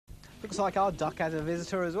Looks like our duck has a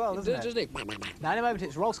visitor as well, doesn't it? Doesn't it? Now, in a moment,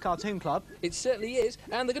 it's Rolf's Cartoon Club. It certainly is,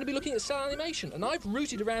 and they're going to be looking at cell animation. And I've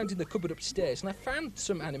rooted around in the cupboard upstairs, and I found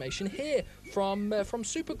some animation here from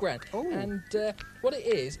Supergran. Ooh. And what it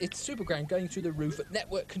is, it's Supergran going through the roof at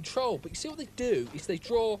network control. But you see what they do is they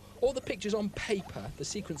draw all the pictures on paper, the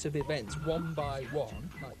sequence of events, one by one,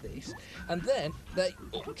 like this, and then they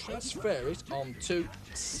transfer it onto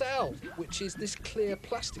cell, which is this clear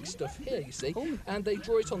plastic stuff here, you see. Ooh. And they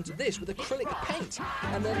draw it onto this with acrylic paint,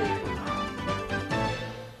 and then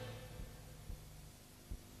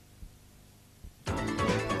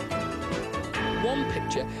one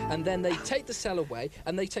picture, and then they take the cell away,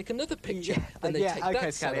 and they take another picture, and they take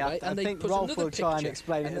that cell away, and they put Rolf another will try and picture,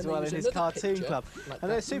 explain it and as then well they in use his another Cartoon picture, Club. like And that,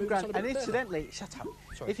 there's and moves on Supergran. a bit And further. incidentally, shut up.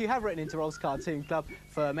 Sorry. If you have written into Rolf's Cartoon Club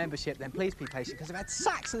for membership, then please be patient, because they've had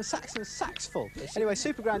sacks and sacks and sacks full. Anyway,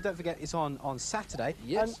 Supergran, don't forget, it's on Saturday.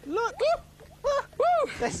 Yes. And look!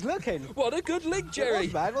 There's looking. What a good link, It Jerry.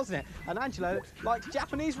 was bad, wasn't it? And Angelo likes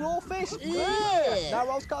Japanese raw fish. Yeah. Now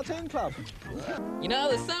Rolf's Cartoon Club. You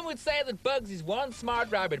know, some would say that Bugs is one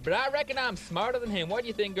smart rabbit, but I reckon I'm smarter than him. What do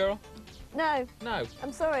you think, girl? No, No.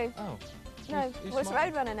 I'm sorry. Oh. No, You're well, it's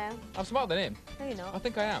smart. Roadrunner now. I'm smarter than him. No, you're not. I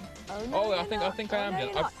think I am. Oh, no, you're I think not. I am. Oh, no, Jen.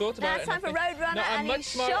 you're I've thought about not. it. Now and it's time I for think- Roadrunner, No, I'm and much he's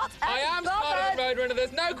smarter. shot I and am smarter than bothered. Roadrunner.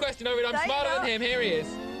 There's no question of it. I'm No, you're smarter than not. him. Here he is.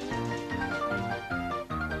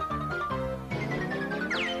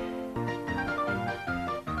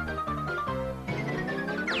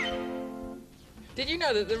 Did you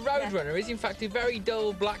know that the Roadrunner is in fact a very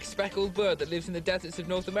dull black speckled bird that lives in the deserts of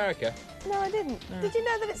North America? No, I didn't. Did you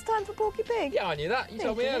know that it's time for Porky Pig? Yeah, I knew that. You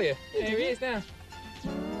told me didn't. earlier. You Here he didn't. is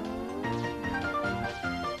now.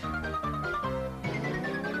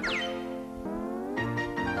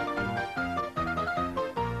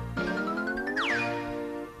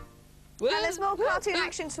 And there's more cartoon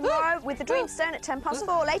action tomorrow with the Dreamstone at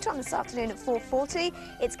 4:10. Later on this afternoon at 4:40,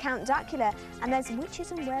 it's Count Dracula. And there's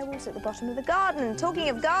witches and werewolves at the bottom of the garden. Talking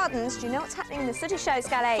of gardens, do you know what's happening in the Sooty Show,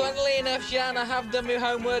 Scally? Funnily enough, Jeanne, I have done my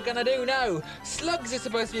homework and I do know. Slugs are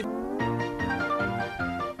supposed to be...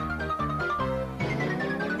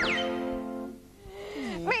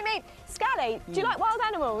 Meet. Scally, do you like wild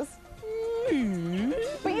animals?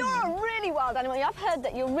 But you're a really wild animal. I've heard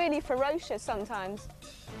that you're really ferocious sometimes.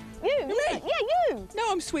 You? Me? Yeah, you. No,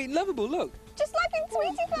 I'm sweet and lovable, look. Just like in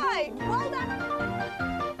Tweety Pie. Wild animals.